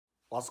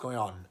What's going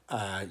on?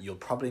 You'll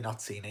probably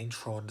not see an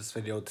intro in this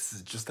video. This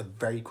is just a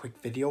very quick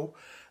video,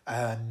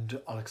 and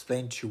I'll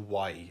explain to you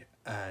why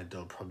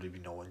there'll probably be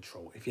no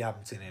intro. If you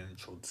haven't seen an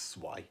intro, this is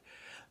why.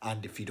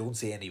 And if you don't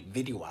see any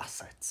video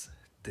assets,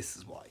 this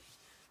is why.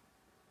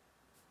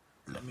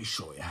 Let me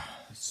show you.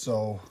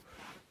 So,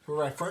 for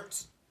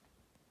reference,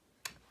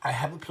 I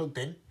have it plugged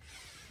in.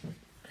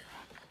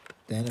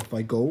 Then if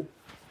I go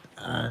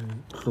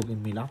and plug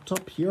in my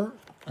laptop here,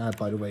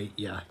 by the way,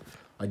 yeah,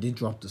 I did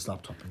drop this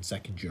laptop in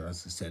second year,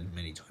 as I said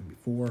many times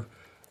before.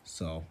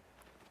 So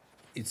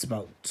it's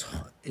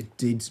it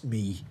did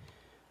me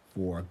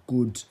for a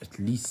good at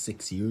least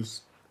 6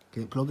 years.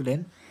 Okay, plug it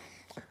in.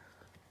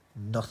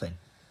 Nothing.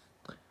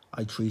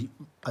 I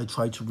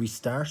tried to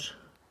restart.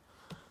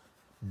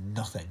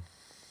 Nothing.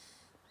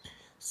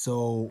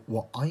 So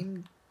what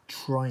I'm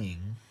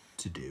trying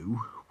to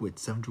do with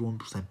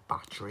 71%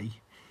 battery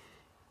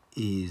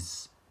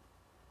is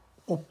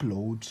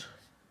upload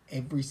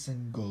every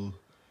single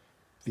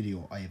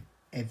video I have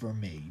ever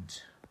made,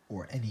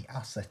 or any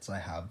assets I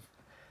have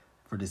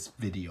for this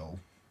video,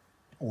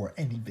 or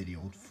any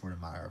video for the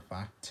matter of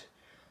fact.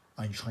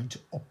 I'm trying to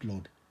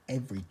upload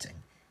everything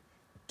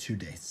to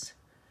this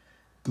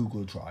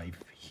Google Drive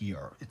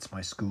here. It's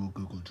my school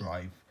Google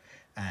Drive.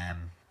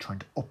 Trying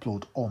to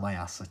upload all my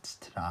assets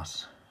to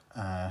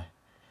that.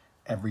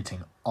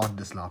 Everything on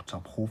this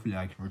laptop. Hopefully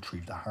I can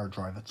retrieve the hard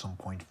drive at some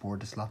point for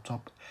this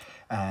laptop.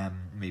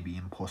 Maybe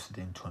input it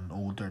into an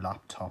older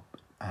laptop,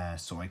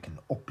 so I can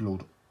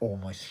upload all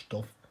my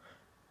stuff,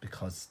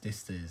 because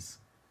this is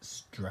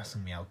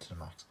stressing me out to the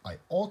max. I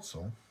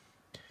also,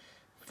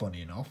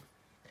 funny enough,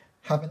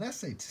 have an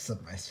essay to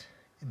submit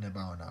in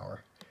about an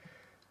hour,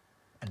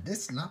 and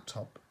this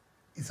laptop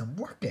isn't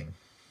working.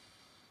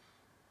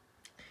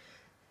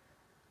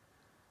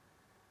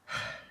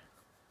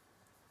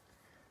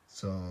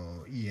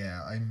 So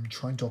yeah, I'm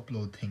trying to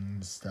upload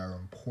things that are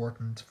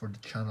important for the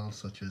channel,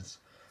 such as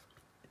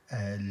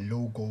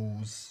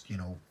logos, you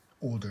know,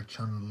 older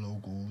channel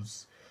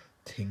logos,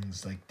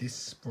 things like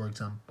this, for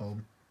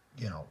example,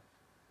 you know,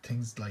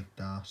 things like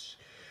that.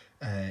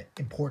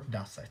 Important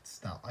assets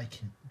that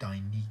I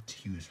need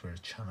to use for the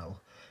channel.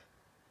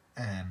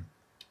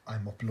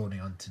 I'm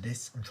uploading onto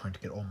this. I'm trying to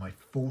get all my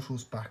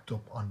photos backed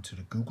up onto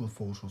the Google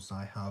Photos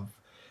I have,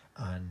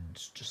 and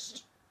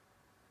just,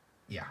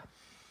 yeah.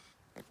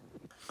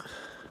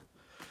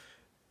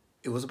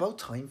 It was about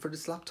time for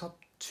this laptop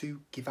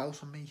to give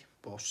out on me,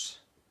 but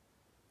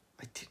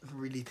I didn't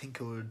really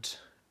think it would,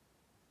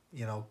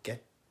 you know,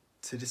 get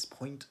to this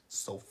point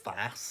so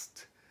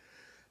fast.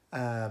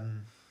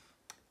 I'm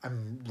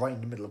right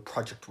in the middle of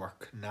project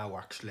work now,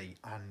 actually,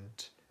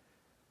 and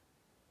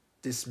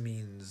this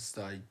means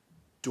that I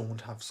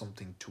don't have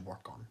something to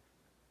work on.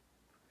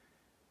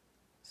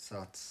 So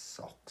that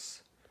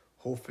sucks.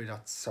 Hopefully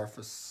that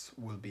Surface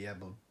will be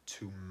able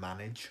to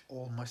manage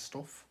all my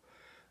stuff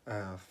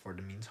for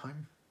the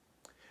meantime.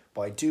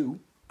 But I do,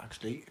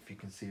 actually, if you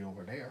can see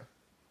over there,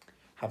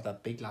 have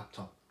that big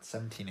laptop,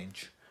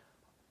 17-inch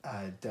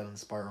Dell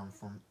Inspiron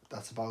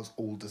that's about as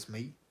old as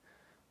me.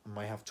 I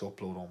might have to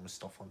upload all my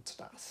stuff onto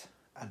that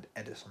and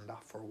edit on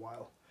that for a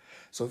while.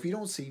 So if you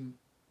don't see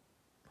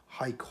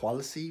high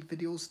quality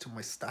videos to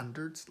my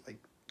standards, like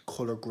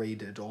color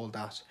graded, all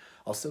that,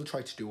 I'll still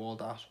try to do all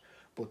that,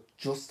 but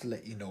just to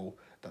let you know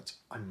that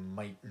I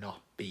might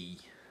not be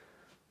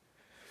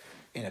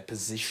in a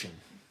position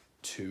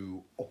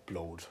to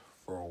upload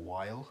for a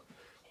while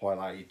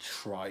I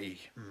try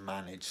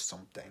manage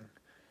something.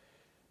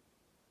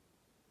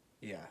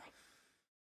 Yeah.